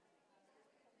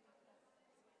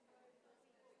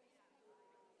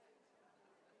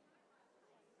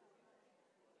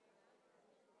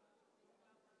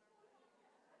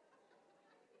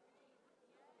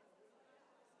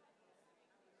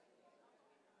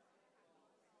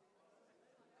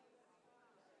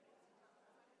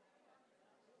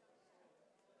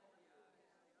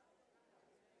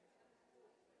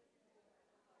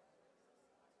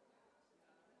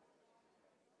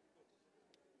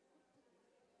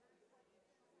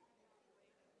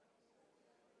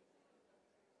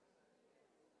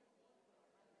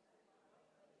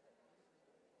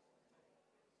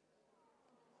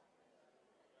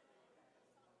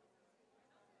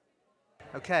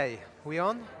Okay, we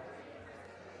on?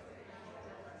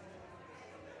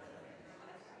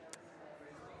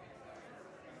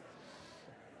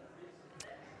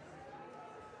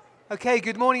 Okay,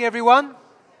 good morning everyone.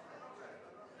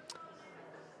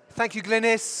 Thank you,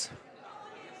 Glynis.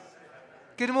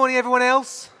 Good morning everyone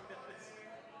else.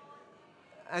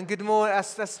 And good morning,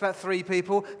 that's about 3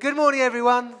 people. Good morning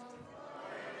everyone.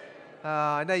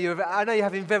 I know you're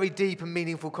having very deep and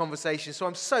meaningful conversations, so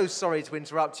I'm so sorry to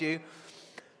interrupt you.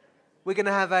 We're going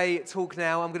to have a talk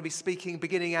now. I'm going to be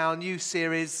beginning our new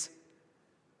series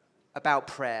about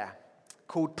prayer,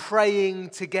 called Praying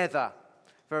Together.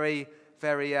 Very,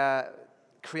 very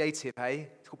creative, eh?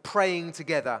 It's called Praying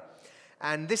Together.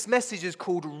 And this message is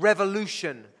called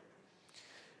Revolution.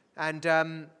 And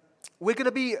we're going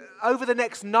to be, over the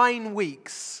next 9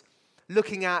 weeks,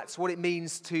 looking at what it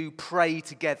means to pray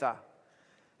together.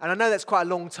 And I know that's quite a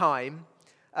long time,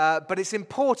 but it's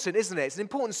important, isn't it? It's an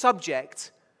important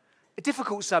subject, a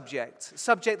difficult subject, a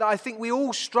subject that I think we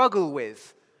all struggle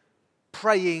with,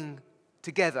 praying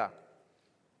together,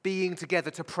 being together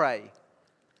to pray.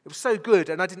 It was so good,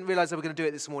 and I didn't realize they were going to do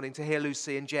it this morning, to hear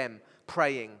Lucy and Jem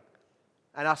praying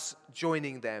and us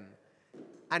joining them.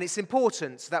 And it's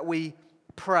important that we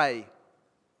pray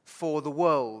for the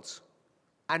world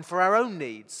and for our own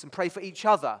needs and pray for each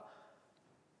other,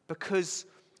 because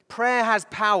prayer has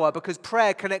power, because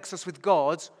prayer connects us with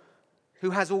God, who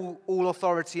has all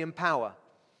authority and power.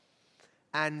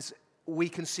 And we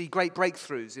can see great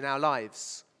breakthroughs in our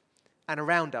lives and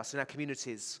around us in our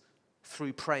communities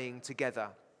through praying together.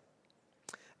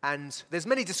 And there's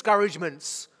many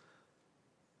discouragements.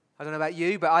 I don't know about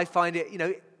you, but I find it,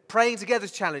 praying together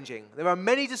is challenging. There are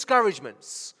many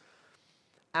discouragements,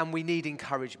 and we need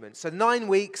encouragement. So 9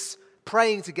 weeks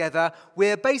praying together.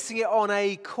 We're basing it on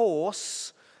a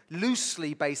course,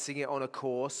 loosely basing it on a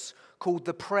course called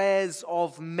The Prayers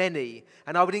of Many.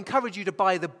 And I would encourage you to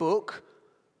buy the book.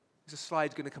 Is a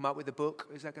slide going to come up with the book?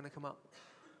 Is that going to come up?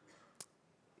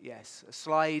 Yes, a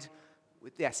slide.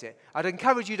 Yes, it. I'd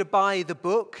encourage you to buy the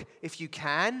book if you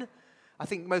can. I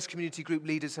think most community group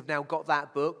leaders have now got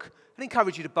that book. I'd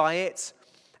encourage you to buy it.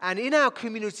 And in our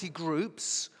community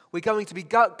groups, we're going to be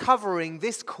covering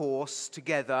this course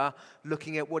together,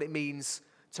 looking at what it means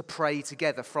to pray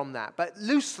together from that. But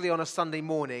loosely on a Sunday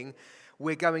morning,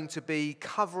 we're going to be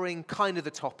covering kind of the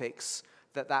topics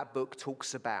that book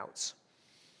talks about.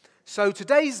 So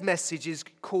today's message is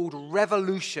called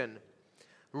Revolution.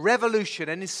 Revolution.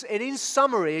 And in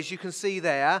summary, as you can see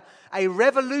there, a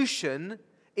revolution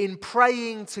in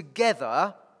praying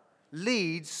together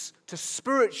leads to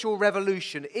spiritual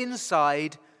revolution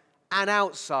inside and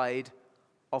outside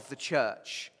of the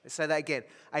church. Let's say that again.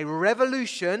 A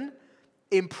revolution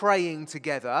in praying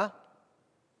together.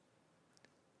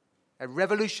 A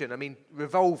revolution,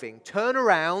 revolving. Turn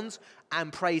around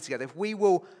and pray together.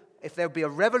 If there'll be a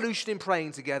revolution in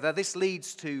praying together, this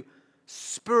leads to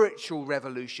spiritual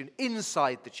revolution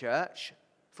inside the church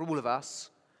for all of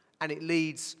us, and it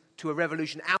leads to a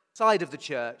revolution outside of the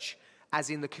church,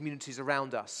 as in the communities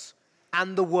around us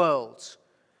and the world.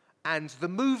 And the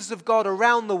moves of God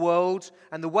around the world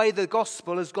and the way the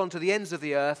gospel has gone to the ends of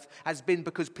the earth has been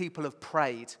because people have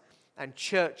prayed and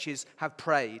churches have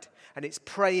prayed. And it's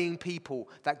praying people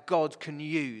that God can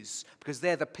use, because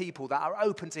they're the people that are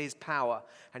open to his power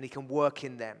and he can work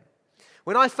in them.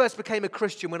 When I first became a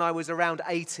Christian when I was around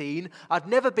 18, I'd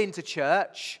never been to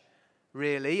church,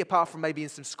 really, apart from maybe in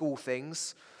some school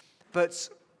things. But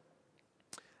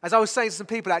as I was saying to some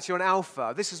people actually on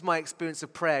Alpha, this was my experience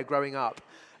of prayer growing up.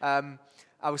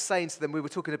 I was saying to them, we were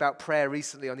talking about prayer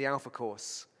recently on the Alpha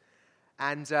course.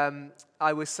 And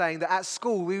I was saying that at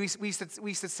school, we used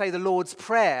to say the Lord's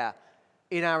Prayer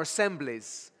in our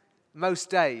assemblies most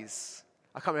days.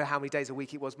 I can't remember how many days a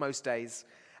week it was most days.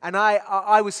 And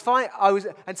I was fine.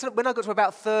 And so when I got to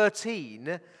about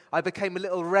 13, I became a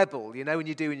little rebel, when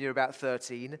you do when you're about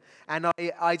 13. And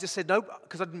I just said, no,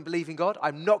 because I didn't believe in God,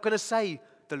 I'm not going to say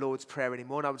the Lord's Prayer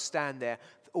anymore. And I would stand there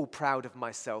all proud of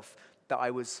myself that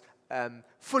I was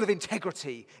full of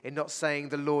integrity in not saying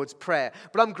the Lord's Prayer.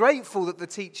 But I'm grateful that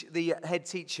the head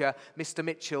teacher, Mr.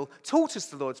 Mitchell, taught us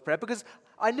the Lord's Prayer, because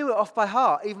I knew it off by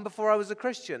heart even before I was a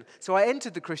Christian. So I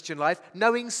entered the Christian life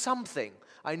knowing something.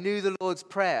 I knew the Lord's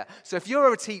Prayer. So if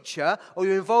you're a teacher or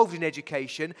you're involved in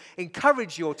education,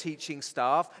 encourage your teaching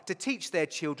staff to teach their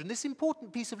children this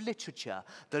important piece of literature,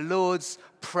 the Lord's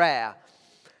Prayer.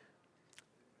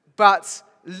 But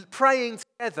praying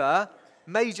together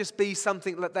may just be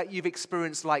something that you've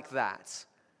experienced like that.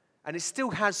 And it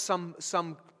still has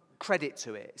some credit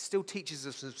to it. It still teaches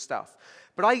us some stuff.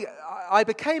 But I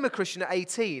became a Christian at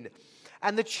 18,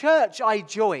 and the church I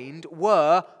joined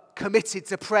were committed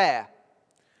to prayer.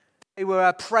 were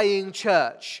a praying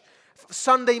church.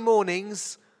 Sunday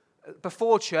mornings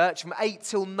before church, from 7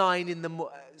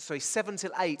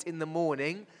 till 8 in the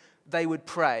morning, they would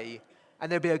pray,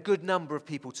 and there'd be a good number of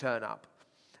people turn up.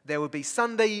 There would be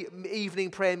Sunday evening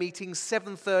prayer meetings,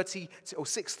 7:30 or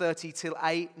 6:30 till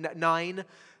 9.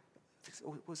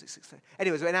 Or was it 6:30?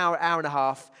 Anyway, it was an hour and a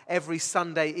half every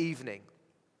Sunday evening.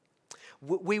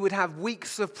 We would have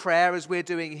weeks of prayer, as we're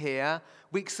doing here,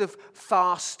 weeks of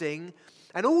fasting,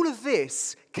 and all of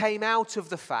this came out of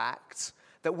the fact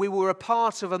that we were a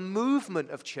part of a movement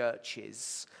of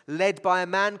churches led by a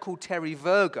man called Terry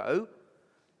Virgo,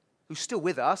 who's still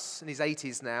with us in his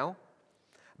 80s now.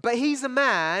 But he's a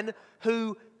man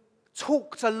who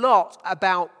talked a lot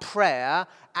about prayer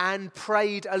and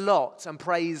prayed a lot and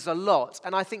prays a lot.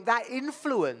 And I think that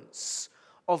influence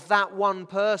of that one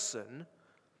person,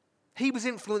 he was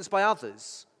influenced by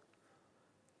others.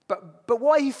 But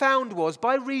what he found was,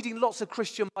 by reading lots of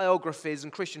Christian biographies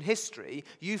and Christian history,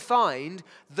 you find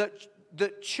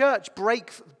that church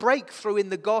breakthrough in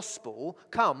the gospel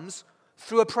comes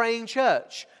through a praying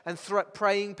church and through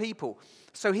praying people.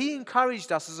 So he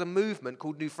encouraged us as a movement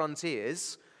called New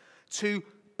Frontiers to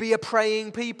be a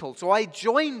praying people. So I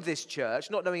joined this church,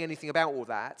 not knowing anything about all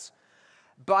that,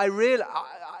 but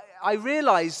I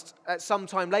realized at some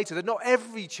time later that not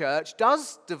every church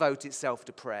does devote itself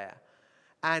to prayer.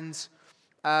 And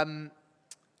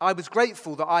I was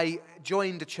grateful that I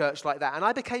joined a church like that, and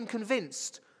I became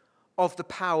convinced of the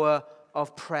power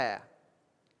of prayer.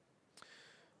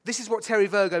 This is what Terry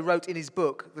Virgo wrote in his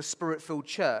book, The Spirit-Filled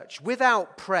Church.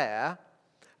 Without prayer,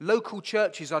 local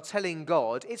churches are telling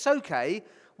God, it's okay,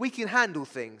 we can handle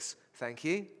things. Thank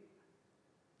you.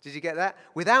 Did you get that?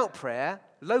 Without prayer,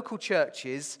 local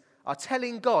churches are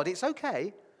telling God, it's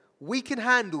okay, we can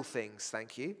handle things.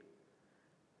 Thank you.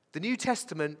 The New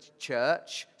Testament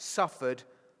church suffered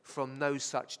from no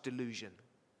such delusion.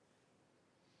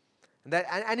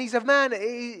 And he's a man,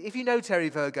 if you know Terry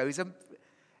Virgo,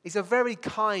 he's a very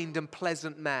kind and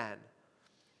pleasant man.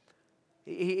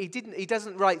 He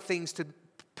doesn't write things to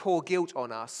pour guilt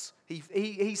on us.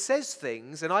 He says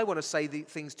things, and I want to say the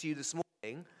things to you this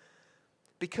morning,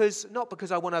 not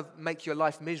because I want to make your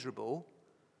life miserable,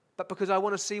 but because I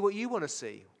want to see what you want to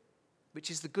see, which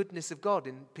is the goodness of God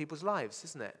in people's lives,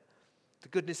 isn't it? The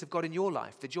goodness of God in your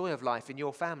life, the joy of life in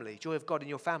your family, joy of God in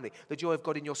your family, the joy of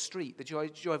God in your street, the joy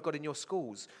of God in your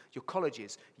schools, your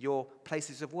colleges, your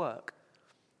places of work.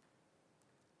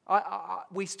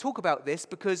 We talk about this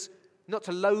because not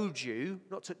to load you,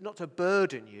 not to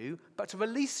burden you, but to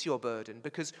release your burden.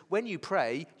 Because when you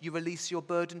pray, you release your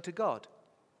burden to God.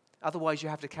 Otherwise, you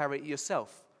have to carry it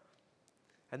yourself.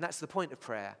 And that's the point of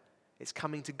prayer. It's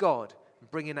coming to God,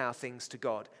 bringing our things to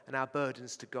God and our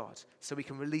burdens to God so we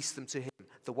can release them to Him,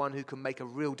 the one who can make a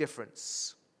real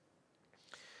difference.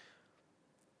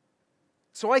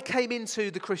 So I came into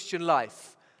the Christian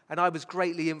life and I was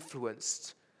greatly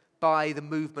influenced by the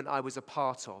movement I was a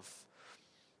part of.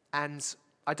 And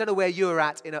I don't know where you're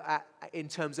at in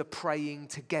terms of praying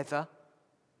together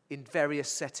in various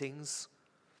settings,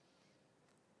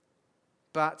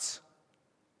 but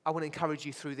I want to encourage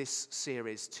you through this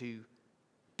series to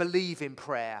believe in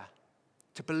prayer,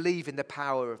 to believe in the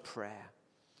power of prayer.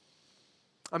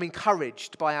 I'm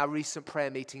encouraged by our recent prayer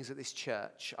meetings at this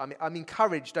church. I'm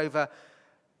encouraged over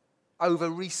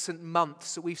recent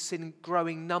months that we've seen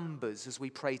growing numbers as we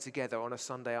pray together on a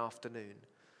Sunday afternoon.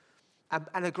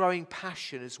 And a growing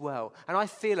passion as well. And I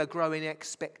feel a growing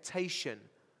expectation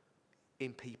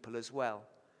in people as well.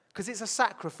 Because it's a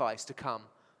sacrifice to come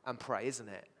and pray, isn't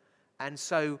it? And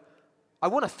so I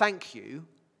want to thank you.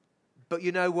 But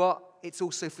you know what? It's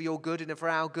also for your good and for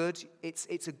our good.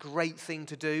 It's a great thing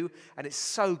to do. And it's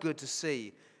so good to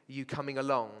see you coming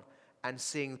along and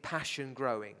seeing passion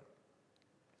growing.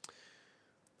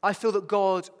 I feel that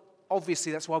God,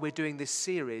 obviously that's why we're doing this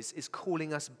series, is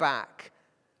calling us back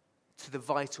to the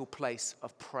vital place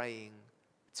of praying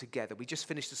together. We just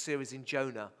finished a series in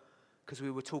Jonah because we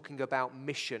were talking about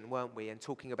mission, weren't we? And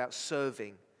talking about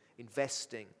serving,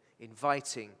 investing,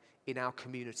 inviting in our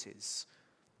communities,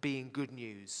 being good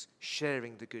news,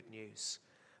 sharing the good news.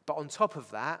 But on top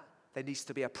of that, there needs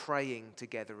to be a praying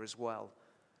together as well,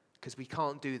 because we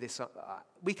can't do this.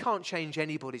 We can't change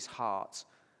anybody's heart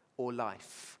or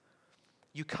life.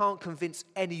 You can't convince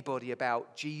anybody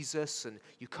about Jesus, and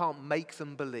you can't make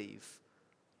them believe.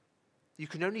 You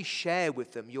can only share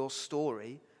with them your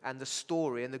story and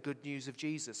the good news of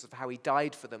Jesus, of how He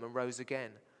died for them and rose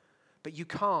again. But you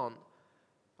can't.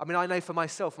 I know for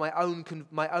myself, my own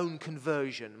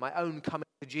conversion, my own coming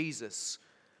to Jesus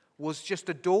was just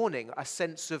a dawning, a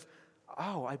sense of,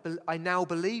 I now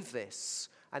believe this.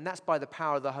 And that's by the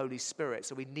power of the Holy Spirit.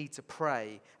 So we need to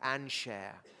pray and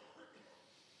share.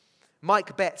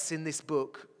 Mike Betts, in this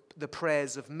book, The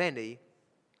Prayers of Many,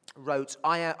 wrote,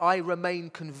 I remain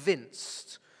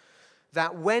convinced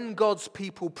that when God's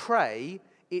people pray,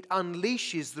 it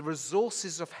unleashes the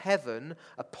resources of heaven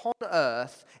upon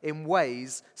earth in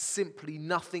ways simply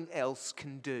nothing else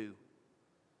can do.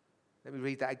 Let me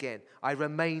read that again. I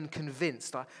remain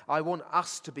convinced. I want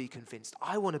us to be convinced.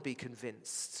 I want to be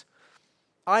convinced.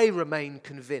 I remain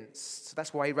convinced.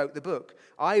 That's why he wrote the book.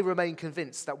 I remain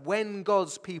convinced that when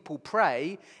God's people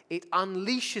pray, it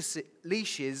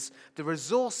unleashes the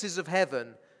resources of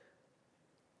heaven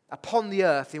upon the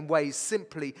earth in ways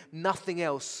simply nothing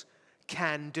else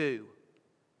can do.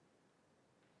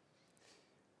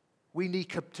 We need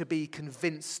to be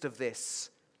convinced of this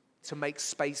to make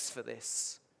space for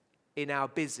this in our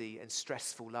busy and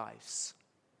stressful lives.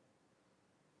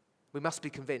 We must be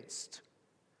convinced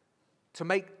to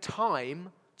make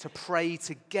time to pray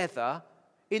together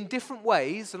in different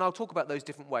ways, and I'll talk about those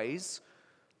different ways,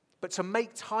 but to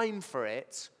make time for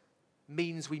it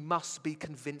means we must be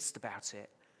convinced about it.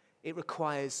 It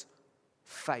requires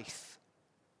faith.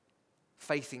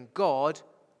 Faith in God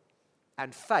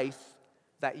and faith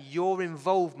that your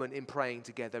involvement in praying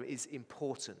together is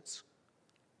important.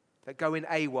 That going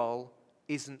AWOL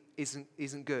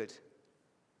isn't good.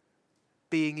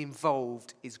 Being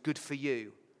involved is good for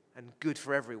you and good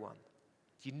for everyone.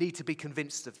 You need to be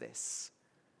convinced of this,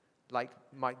 like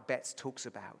Mike Betts talks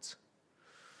about.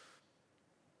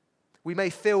 We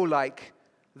may feel like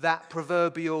that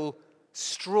proverbial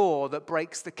straw that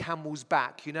breaks the camel's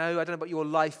back. You know, I don't know what your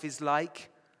life is like.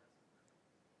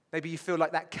 Maybe you feel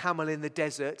like that camel in the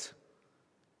desert,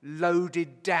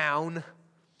 loaded down,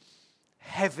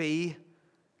 heavy,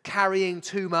 carrying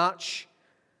too much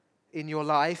in your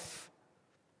life,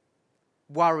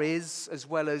 worries as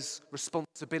well as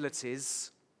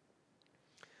responsibilities.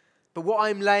 But what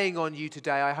I'm laying on you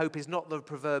today, I hope, is not the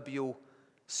proverbial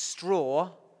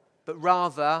straw, but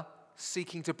rather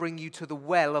seeking to bring you to the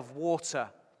well of water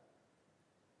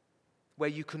where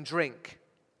you can drink.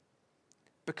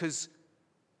 Because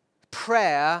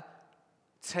praying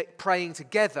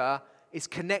together is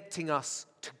connecting us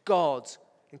to God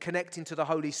and connecting to the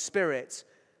Holy Spirit,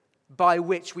 by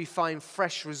which we find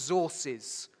fresh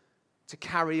resources to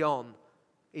carry on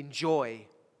in joy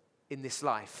in this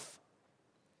life.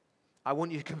 I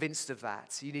want you convinced of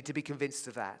that. You need to be convinced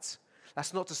of that.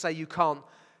 That's not to say you can't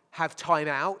have time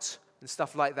out and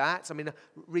stuff like that. I mean,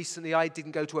 recently I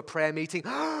didn't go to a prayer meeting.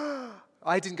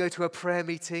 I didn't go to a prayer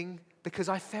meeting because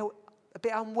I felt a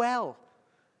bit unwell.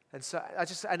 And so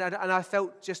I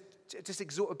felt just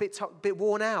exhausted, a bit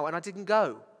worn out, and I didn't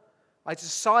go. I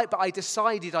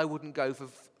decided I wouldn't go for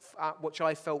which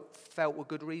I felt were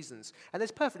good reasons. And there's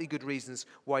perfectly good reasons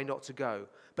why not to go.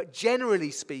 But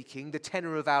generally speaking, the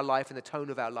tenor of our life and the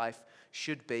tone of our life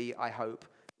should be, I hope,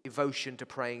 devotion to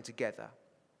praying together.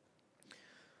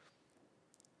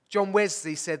 John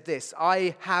Wesley said this,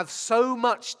 I have so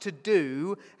much to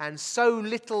do and so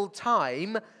little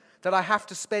time that I have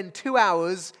to spend 2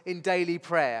 hours in daily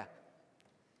prayer.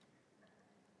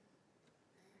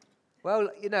 Well,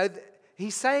 you know,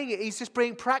 he's saying it, he's just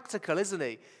being practical, isn't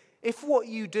he? If what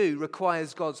you do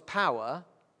requires God's power,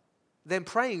 then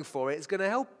praying for it is going to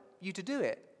help you to do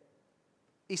it.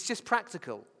 It's just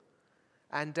practical.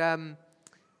 And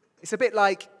it's a bit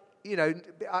like, you know,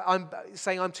 I'm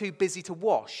saying I'm too busy to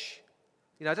wash.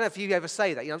 You know, I don't know if you ever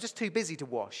say that. You know, I'm just too busy to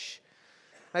wash.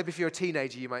 Maybe if you're a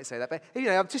teenager, you might say that. But, you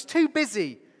know, I'm just too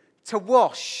busy to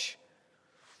wash.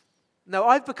 No,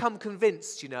 I've become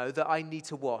convinced, you know, that I need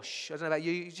to wash. I don't know about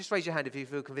you. Just raise your hand if you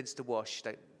feel convinced to wash.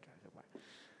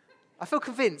 I feel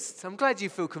convinced. I'm glad you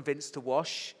feel convinced to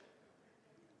wash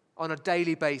on a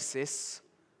daily basis.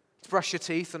 To brush your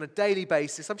teeth on a daily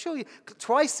basis. I'm sure you,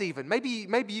 twice even. Maybe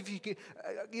if you can,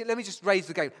 let me just raise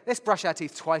the game. Let's brush our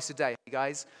teeth twice a day,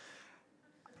 guys.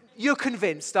 You're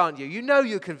convinced, aren't you? You know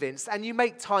you're convinced, and you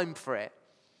make time for it.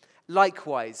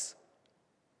 Likewise,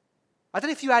 I don't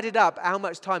know if you added up how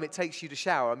much time it takes you to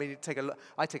shower. I mean,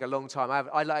 I take a long time.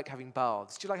 I like having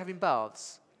baths. Do you like having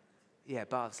baths? Yeah,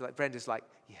 baths. Like Brenda's like,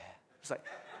 yeah. It's like,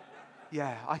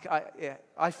 yeah,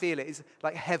 I feel it. It's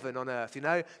like heaven on earth, you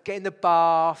know? Get in the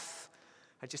bath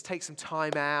and just take some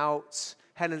time out.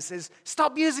 Helen says,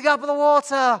 stop using up the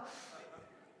water.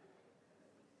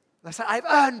 And I say, I've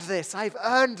earned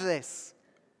this.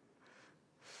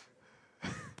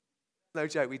 No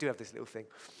joke, we do have this little thing.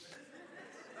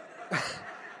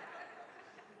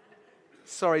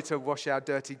 Sorry to wash our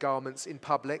dirty garments in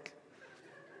public.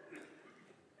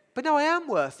 But no, I am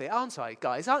worth it, aren't I,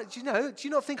 guys? Do you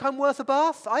not think I'm worth a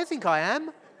bath? I think I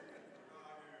am.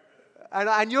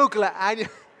 And you're glad,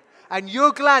 and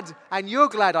you're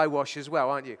glad I wash as well,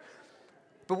 aren't you?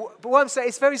 But what I'm saying,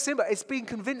 it's very simple. It's being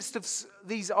convinced of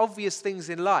these obvious things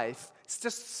in life. It's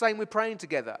just the same with praying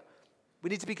together. We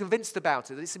need to be convinced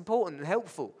about it. It's important and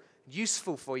helpful,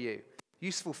 useful for you,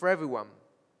 useful for everyone.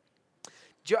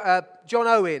 John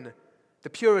Owen, the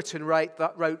Puritan, wrote,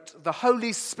 "The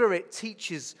Holy Spirit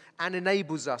teaches and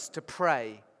enables us to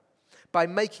pray by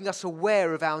making us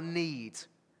aware of our need.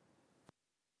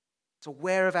 It's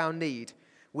aware of our need,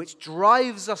 which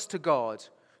drives us to God,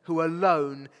 who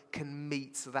alone can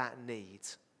meet that need."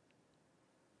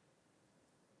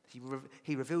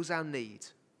 He reveals our need.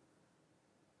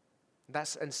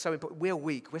 And so important. We're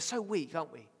weak. We're so weak,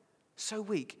 aren't we? So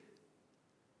weak.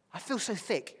 I feel so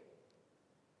thick.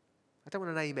 I don't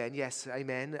want an amen. Yes,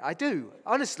 amen. I do.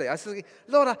 Honestly, I think,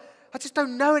 Lord, I just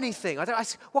don't know anything.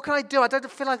 What can I do? I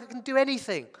don't feel like I can do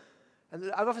anything.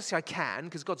 And obviously I can,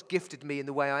 because God's gifted me in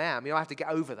the way I am. I have to get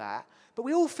over that. But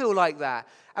we all feel like that,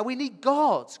 and we need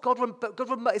God.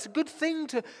 It's a good thing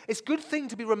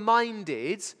to be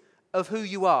reminded of who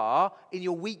you are in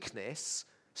your weakness,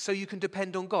 so you can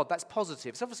depend on God. That's positive.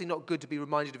 It's obviously not good to be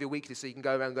reminded of your weakness so you can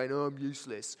go around going, "Oh, I'm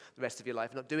useless," the rest of your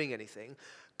life, not doing anything.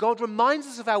 God reminds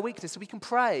us of our weakness so we can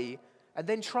pray and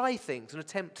then try things and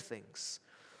attempt things.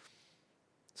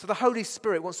 So the Holy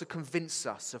Spirit wants to convince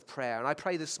us of prayer. And I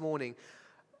pray this morning,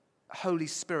 Holy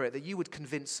Spirit, that you would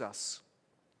convince us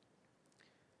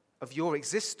of your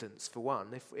existence, for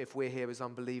one, if we're here as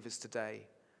unbelievers today.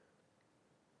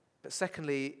 But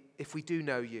secondly, if we do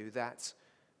know you, that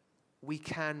we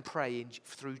can pray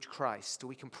through Christ, or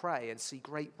we can pray and see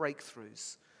great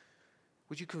breakthroughs.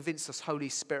 Would you convince us, Holy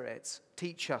Spirit?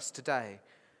 Teach us today.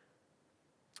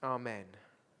 Amen.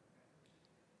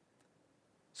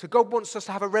 So God wants us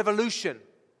to have a revolution.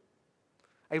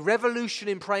 A revolution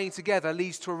in praying together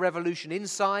leads to a revolution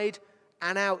inside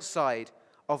and outside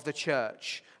of the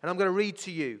church. And I'm going to read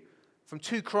to you from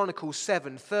 2 Chronicles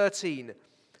 7:13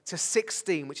 to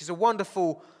 16, which is a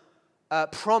wonderful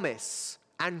promise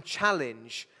and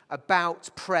challenge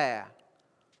about prayer.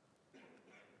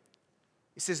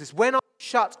 It says this: "When I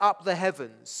shut up the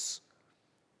heavens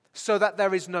so that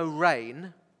there is no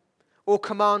rain, or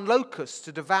command locusts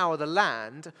to devour the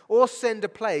land, or send a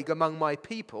plague among my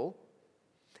people,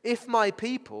 if my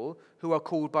people who are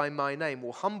called by my name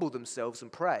will humble themselves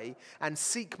and pray and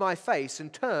seek my face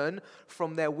and turn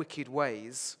from their wicked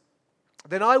ways,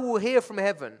 then I will hear from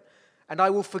heaven and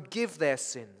I will forgive their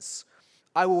sins.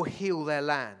 I will heal their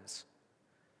land.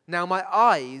 Now my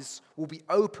eyes will be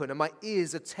open and my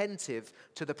ears attentive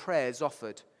to the prayers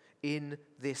offered in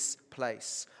this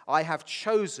place. I have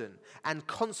chosen and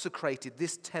consecrated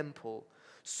this temple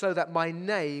so that my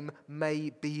name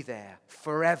may be there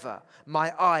forever.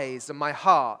 My eyes and my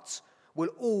heart will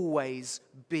always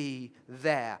be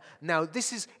there." Now,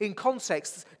 this is in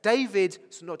context.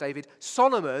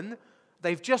 Solomon,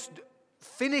 they've just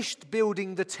finished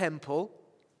building the temple.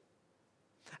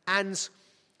 And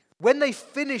when they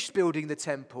finished building the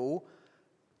temple,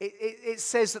 it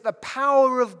says that the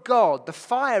power of God, the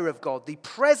fire of God, the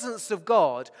presence of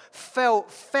God fell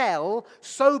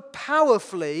so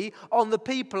powerfully on the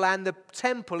people and the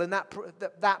temple and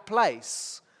that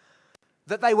place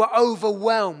that they were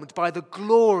overwhelmed by the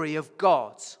glory of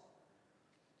God.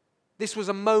 This was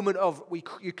a moment of,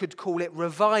 you could call it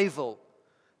revival.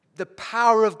 The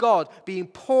power of God being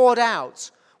poured out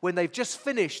when they've just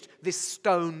finished this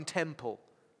stone temple,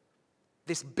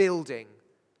 this building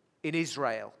in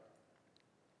Israel.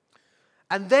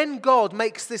 And then God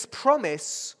makes this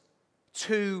promise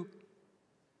to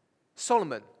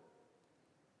Solomon,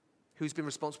 who's been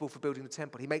responsible for building the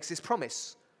temple. He makes this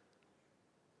promise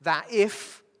that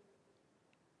if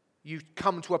you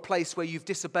come to a place where you've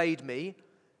disobeyed me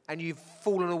and you've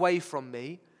fallen away from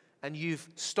me and you've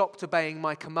stopped obeying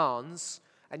my commands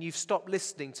and you've stopped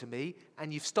listening to me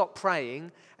and you've stopped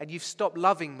praying and you've stopped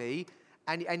loving me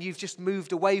and you've just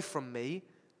moved away from me,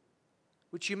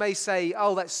 which you may say,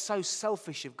 "Oh, that's so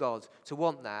selfish of God to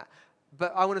want that."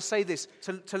 But I want to say this,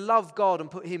 to love God and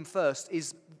put him first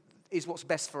is what's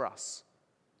best for us.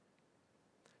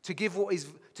 To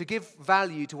give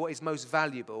value to what is most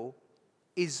valuable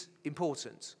is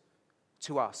important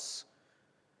to us.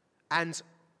 And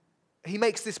he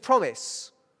makes this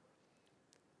promise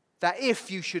that if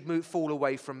you should fall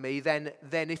away from me, then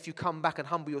if you come back and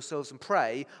humble yourselves and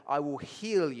pray, I will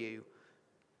heal you,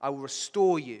 I will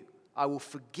restore you, I will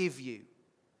forgive you,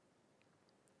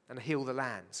 and heal the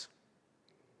land.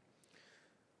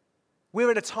 We're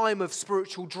in a time of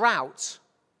spiritual drought.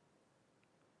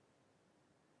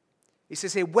 It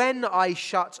says here, when I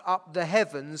shut up the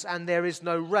heavens and there is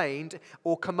no rain,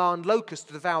 or command locusts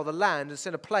to devour the land and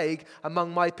send a plague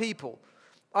among my people.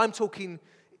 I'm talking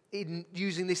in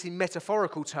using this in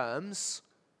metaphorical terms.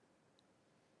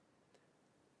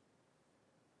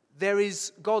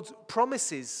 God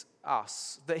promises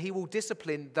us that he will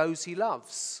discipline those he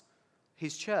loves,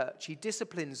 his church. He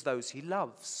disciplines those he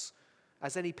loves,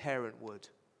 as any parent would.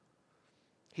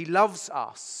 He loves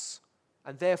us,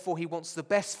 and therefore he wants the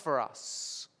best for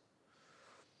us.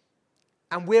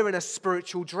 And we're in a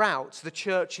spiritual drought. The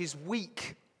church is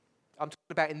weak. I'm talking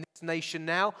about in this nation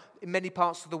now. In many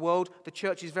parts of the world, the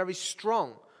church is very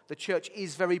strong. The church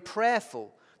is very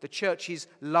prayerful. The church is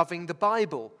loving the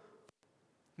Bible.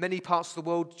 Many parts of the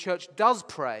world, the church does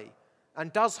pray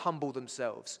and does humble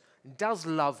themselves and does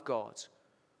love God.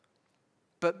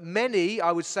 But many,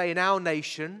 I would say, in our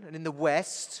nation and in the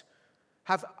West,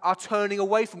 are turning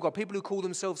away from God. People who call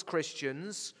themselves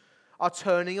Christians are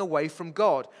turning away from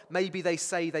God. Maybe they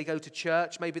say they go to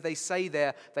church, maybe they say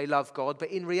they love God, but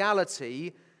in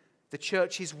reality, the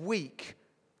church is weak.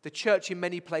 The church in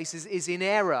many places is in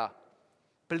error,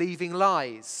 believing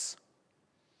lies.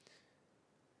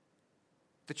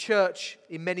 The church,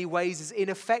 in many ways, is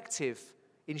ineffective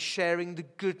in sharing the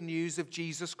good news of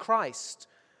Jesus Christ,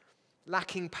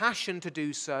 lacking passion to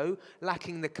do so,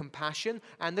 lacking the compassion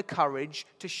and the courage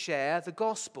to share the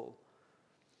gospel.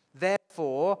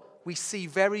 Therefore, we see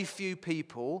very few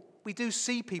people. We do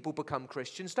see people become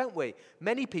Christians, don't we?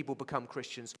 Many people become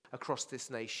Christians across this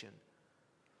nation.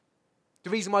 The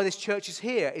reason why this church is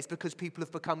here is because people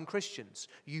have become Christians.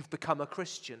 You've become a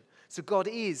Christian. So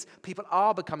people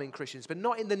are becoming Christians, but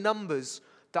not in the numbers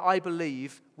that I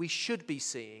believe we should be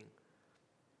seeing.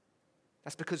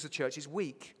 That's because the church is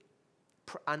weak,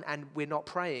 and we're not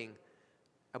praying,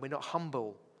 and we're not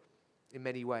humble in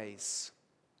many ways.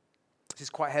 This is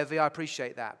quite heavy, I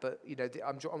appreciate that, but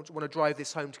I want to drive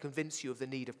this home to convince you of the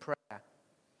need of prayer.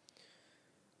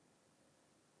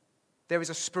 There is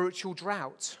a spiritual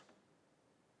drought.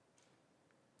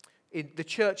 The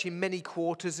church in many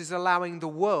quarters is allowing the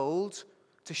world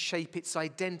to shape its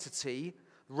identity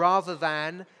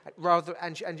and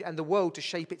the world to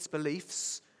shape its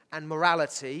beliefs and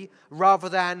morality, rather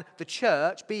than the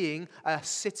church being a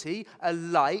city, a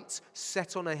light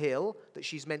set on a hill that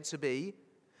she's meant to be,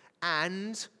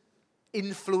 and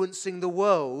influencing the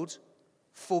world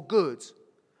for good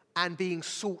and being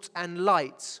salt and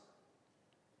light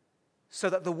so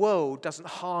that the world doesn't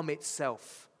harm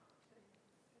itself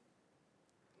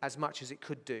as much as it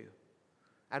could do,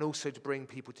 and also to bring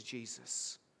people to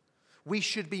Jesus. We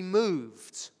should be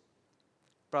moved,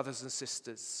 brothers and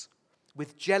sisters,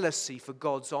 with jealousy for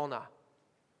God's honor.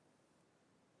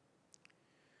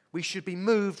 We should be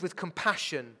moved with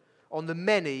compassion on the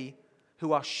many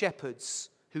who are shepherds,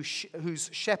 whose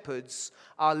shepherds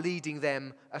are leading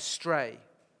them astray.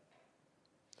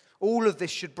 All of this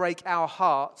should break our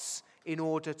hearts in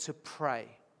order to pray.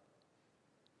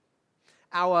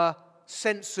 Our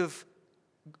sense of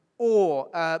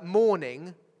awe,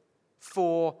 mourning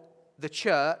for the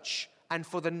church and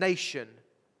for the nation.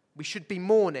 We should be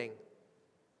mourning.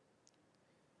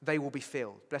 They will be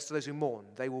filled. Blessed are those who mourn.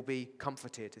 They will be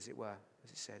comforted, as it were,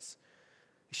 as it says.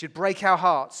 It should break our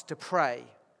hearts to pray.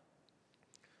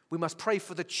 We must pray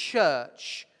for the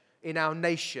church in our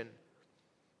nation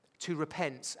to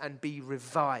repent and be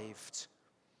revived.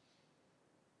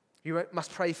 You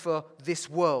must pray for this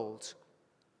world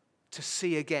to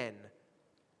see again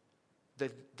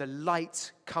the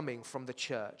light coming from the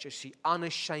church as she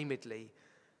unashamedly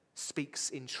speaks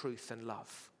in truth and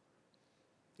love.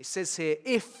 It says here,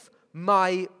 if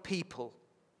my people,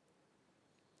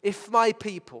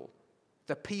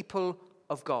 the people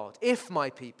of God, if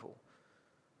my people,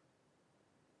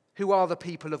 who are the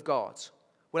people of God?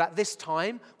 Well, at this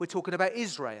time, we're talking about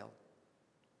Israel.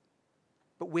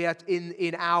 But we are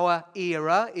in our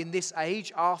era, in this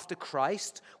age after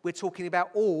Christ, we're talking about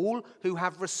all who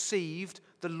have received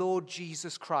the Lord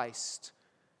Jesus Christ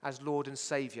as Lord and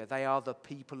Savior. They are the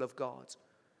people of God.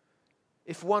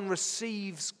 If one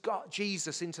receives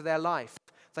Jesus into their life,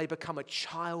 they become a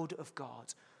child of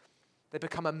God. They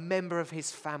become a member of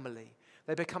his family.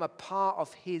 They become a part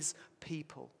of his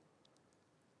people.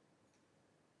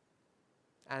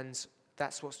 And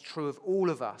that's what's true of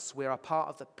all of us. We're a part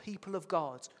of the people of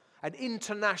God, an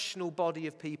international body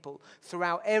of people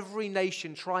throughout every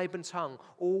nation, tribe, and tongue,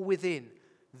 all within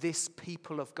this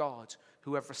people of God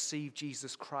who have received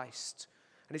Jesus Christ.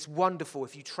 And it's wonderful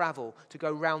if you travel to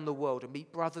go around the world and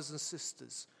meet brothers and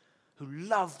sisters who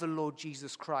love the Lord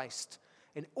Jesus Christ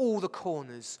in all the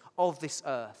corners of this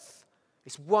earth.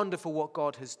 It's wonderful what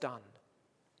God has done.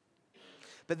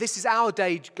 But this is our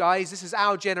day, guys. This is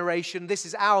our generation. This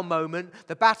is our moment.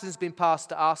 The baton's been passed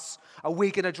to us. Are we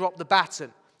going to drop the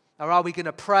baton? Or are we going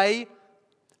to pray?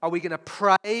 Are we going to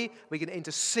pray? Are we going to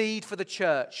intercede for the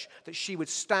church that she would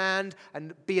stand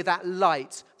and be that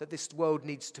light that this world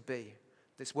needs to be,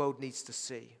 this world needs to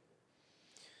see?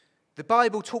 The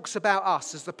Bible talks about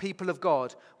us as the people of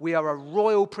God. We are a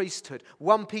royal priesthood.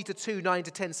 1 Peter 2,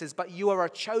 9-10 says, but you are a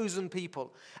chosen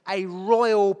people, a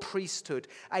royal priesthood,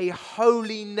 a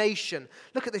holy nation.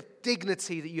 Look at the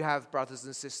dignity that you have, brothers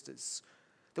and sisters,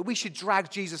 that we should drag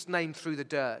Jesus' name through the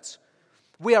dirt.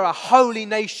 We are a holy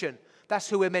nation. That's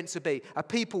who we're meant to be, a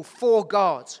people for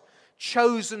God.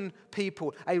 Chosen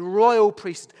people, a royal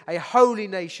priesthood, a holy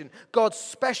nation, God's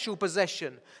special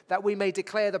possession, that we may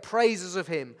declare the praises of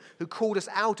him who called us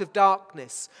out of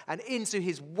darkness and into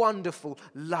his wonderful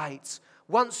light.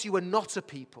 Once you were not a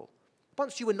people,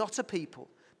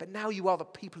 but now you are the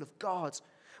people of God.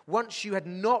 Once you had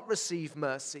not received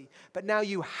mercy, but now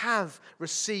you have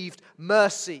received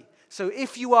mercy. So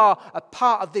if you are a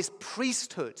part of this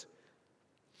priesthood,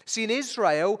 see, in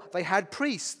Israel, they had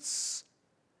priests.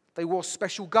 They wore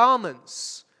special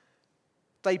garments.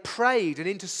 They prayed and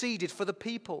interceded for the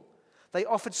people. They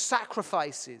offered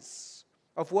sacrifices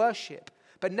of worship.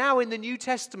 But now in the New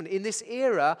Testament, in this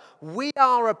era, we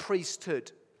are a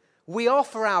priesthood. We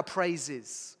offer our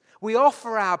praises. We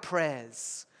offer our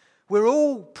prayers. We're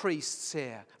all priests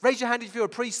here. Raise your hand if you're a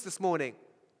priest this morning.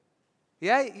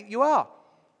 Yeah, you are.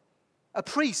 A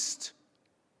priest.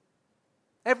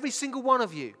 Every single one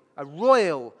of you. A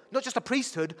royal, not just a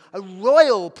priesthood, a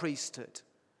royal priesthood.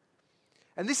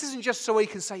 And this isn't just so we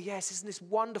can say, yes, isn't this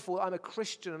wonderful? I'm a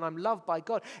Christian and I'm loved by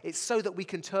God. It's so that we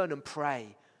can turn and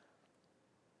pray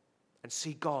and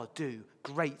see God do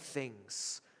great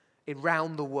things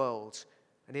around the world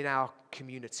and in our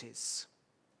communities.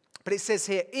 But it says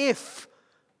here, if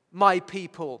my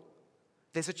people,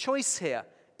 there's a choice here.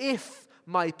 If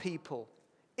my people,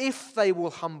 if they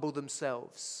will humble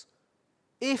themselves,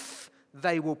 if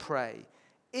they will pray,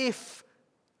 if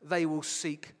they will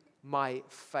seek my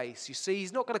face. You see,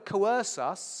 he's not going to coerce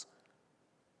us.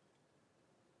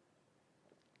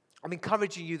 I'm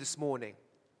encouraging you this morning.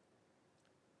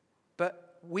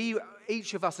 But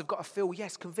each of us have got to feel,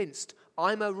 yes, convinced.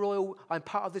 I'm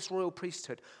part of this royal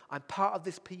priesthood. I'm part of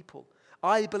this people.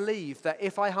 I believe that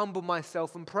if I humble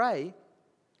myself and pray,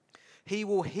 he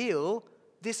will heal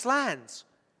this land.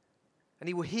 And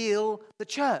he will heal the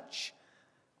church.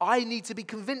 I need to be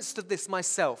convinced of this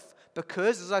myself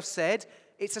because, as I've said,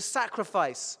 it's a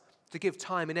sacrifice to give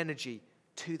time and energy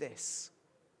to this.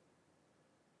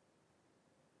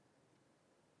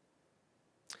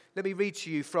 Let me read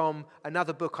to you from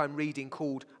another book I'm reading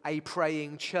called A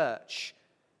Praying Church.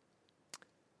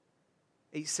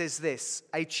 It says this,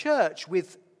 a church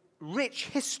with rich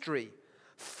history,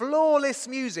 flawless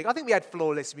music. I think we had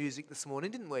flawless music this morning,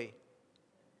 didn't we?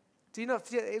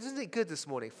 Isn't it good this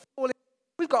morning?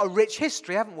 We've got a rich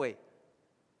history, haven't we,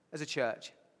 as a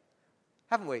church?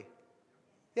 Haven't we?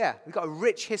 Yeah, we've got a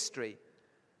rich history.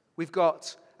 We've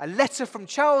got a letter from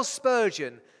Charles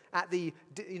Spurgeon at the,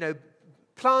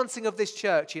 planting of this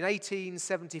church in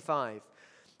 1875.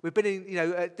 We've been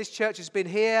in, this church has been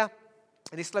here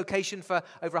in this location for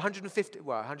over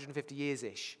 150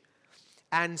 years-ish.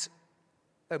 And,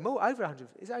 over 100,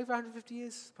 is it over 150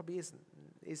 years? Probably isn't.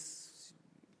 It's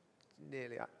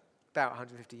nearly about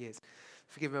 150 years.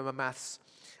 Forgive me my maths.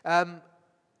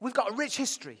 We've got a rich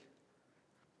history.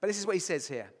 But this is what he says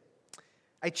here.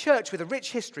 A church with a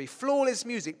rich history, flawless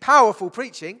music, powerful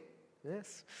preaching.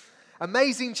 Yes.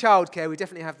 Amazing childcare, we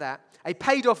definitely have that. A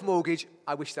paid-off mortgage.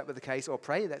 I wish that were the case. Or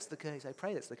pray that's the case. I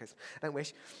pray that's the case. I don't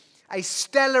wish. A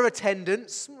stellar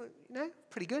attendance.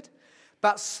 Pretty good.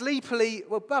 But sleepily,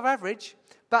 above average,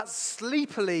 but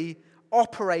sleepily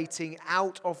operating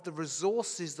out of the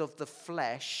resources of the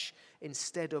flesh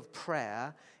instead of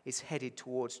prayer is headed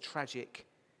towards tragic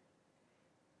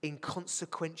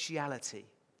inconsequentiality.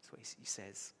 That's what he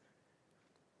says.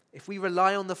 If we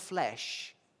rely on the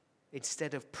flesh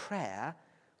instead of prayer,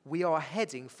 we are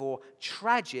heading for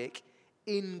tragic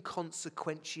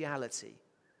inconsequentiality.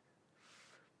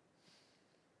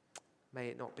 May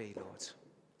it not be, Lord.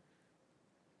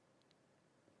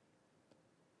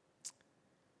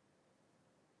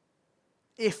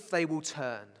 If they will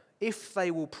turn, if they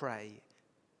will pray,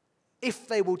 if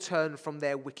they will turn from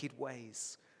their wicked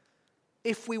ways,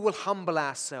 if we will humble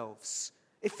ourselves,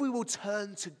 if we will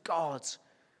turn to God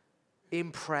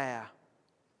in prayer.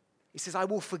 He says, I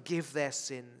will forgive their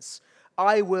sins.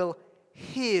 I will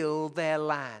heal their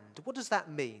land. What does that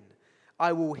mean?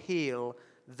 I will heal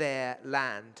their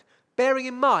land. Bearing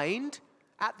in mind,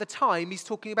 at the time, he's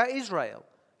talking about Israel.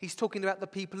 He's talking about the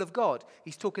people of God.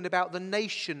 He's talking about the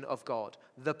nation of God,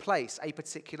 the place, a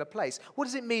particular place. What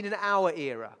does it mean in our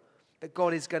era that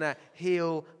God is going to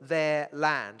heal their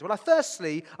land? Well,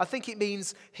 firstly, I think it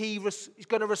means He's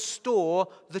going to restore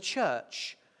the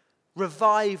church,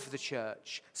 revive the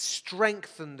church,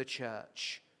 strengthen the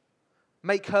church,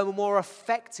 make her more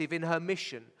effective in her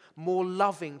mission, more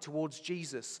loving towards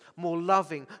Jesus, more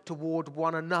loving toward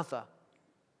one another,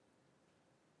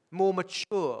 more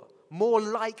mature, more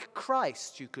like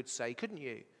Christ, you could say, couldn't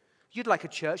you? You'd like a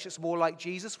church that's more like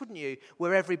Jesus, wouldn't you?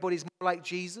 Where everybody's more like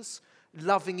Jesus,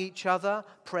 loving each other,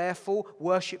 prayerful,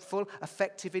 worshipful,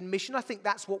 effective in mission. I think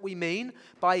that's what we mean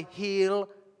by heal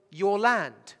your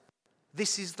land.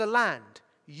 This is the land.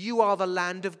 You are the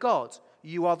land of God.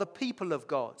 You are the people of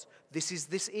God. This is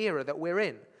this era that we're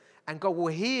in. And God will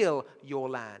heal your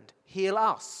land, heal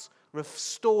us,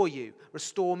 restore you,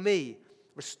 restore me,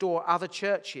 restore other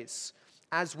churches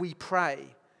as we pray.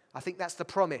 I think that's the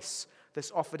promise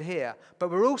that's offered here.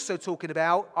 But we're also talking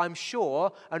about, I'm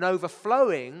sure, an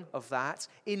overflowing of that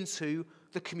into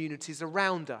the communities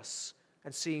around us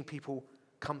and seeing people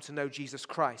come to know Jesus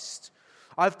Christ.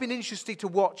 I've been interested to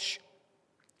watch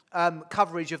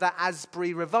coverage of that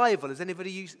Asbury revival. Has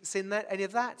anybody seen that? Any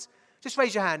of that? Just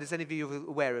raise your hand. Is any of you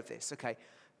aware of this? Okay.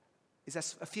 Is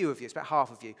that a few of you? It's about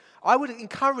half of you. I would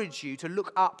encourage you to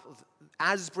look up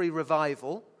Asbury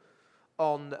revival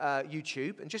on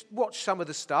YouTube and just watch some of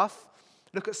the stuff.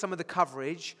 Look at some of the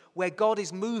coverage where God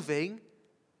is moving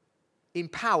in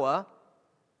power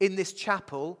in this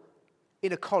chapel,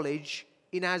 in a college,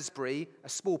 in Asbury, a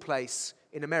small place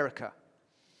in America.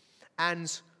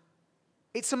 And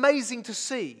it's amazing to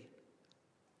see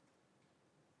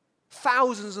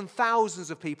thousands and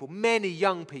thousands of people, many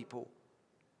young people,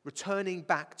 returning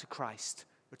back to Christ,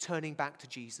 returning back to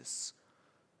Jesus.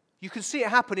 You can see it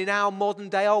happen in our modern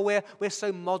day. Oh, we're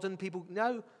so modern. People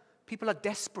are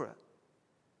desperate.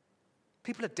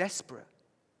 People are desperate.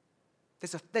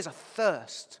 There's a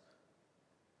thirst.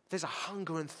 There's a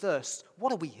hunger and thirst.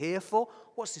 What are we here for?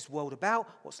 What's this world about?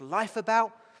 What's life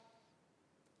about?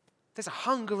 There's a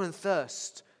hunger and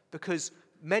thirst because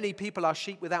many people are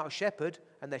sheep without a shepherd,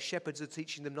 and their shepherds are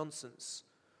teaching them nonsense.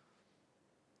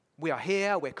 We are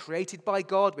here, we're created by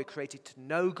God, we're created to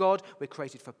know God, we're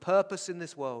created for purpose in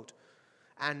this world.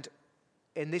 And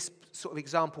in this sort of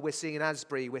example we're seeing in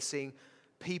Asbury, we're seeing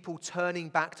people turning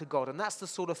back to God. And that's the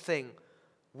sort of thing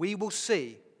we will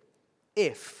see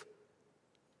if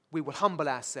we will humble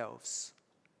ourselves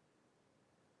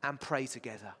and pray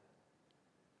together.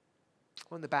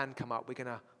 When the band come up, we're going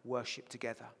to worship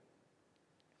together.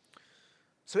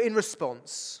 So in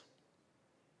response,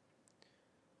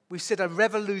 we said a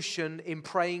revolution in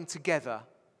praying together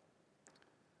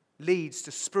leads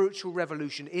to spiritual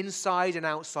revolution inside and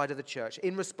outside of the church.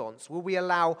 In response, will we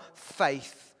allow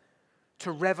faith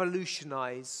to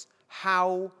revolutionize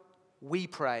how we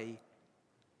pray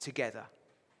together?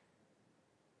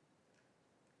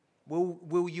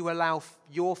 Will you allow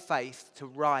your faith to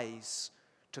rise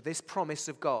to this promise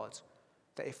of God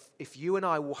that if you and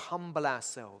I will humble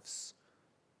ourselves,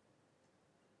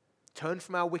 turn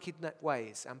from our wicked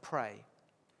ways and pray,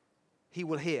 He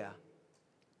will hear.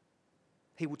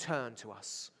 He will turn to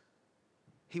us.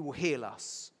 He will heal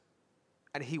us.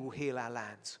 And He will heal our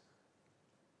land.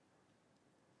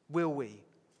 Will we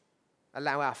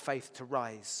allow our faith to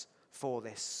rise for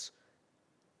this?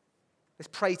 Let's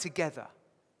pray together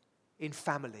in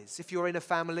families. If you're in a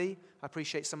family, I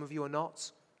appreciate some of you are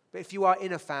not, but if you are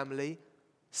in a family,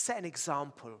 set an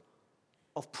example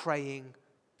of praying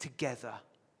together.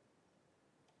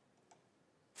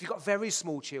 If you've got very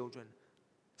small children,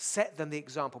 set them the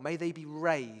example. May they be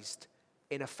raised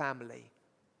in a family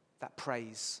that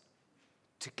prays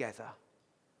together.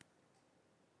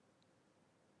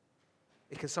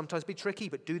 It can sometimes be tricky,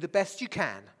 but do the best you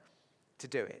can to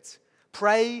do it.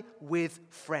 Pray with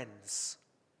friends.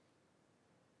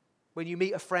 When you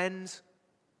meet a friend,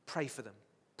 pray for them.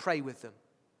 Pray with them.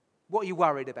 What are you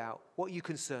worried about? What are you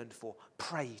concerned for?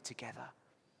 Pray together.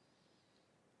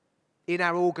 In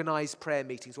our organized prayer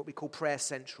meetings, what we call Prayer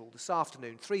Central, this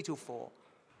afternoon, 3 till 4,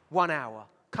 1 hour,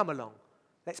 come along.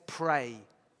 Let's pray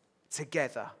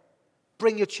together.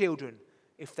 Bring your children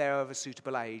if they're of a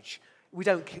suitable age. We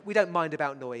don't mind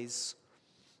about noise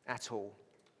at all.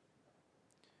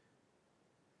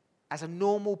 As a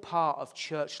normal part of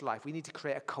church life, we need to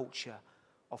create a culture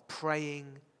of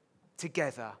praying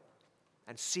together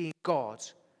and seeing God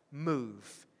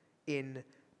move in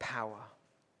power.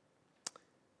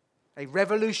 A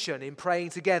revolution in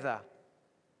praying together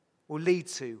will lead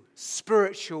to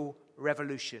spiritual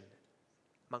revolution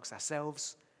amongst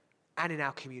ourselves and in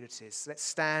our communities. Let's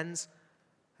stand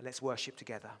and let's worship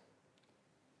together.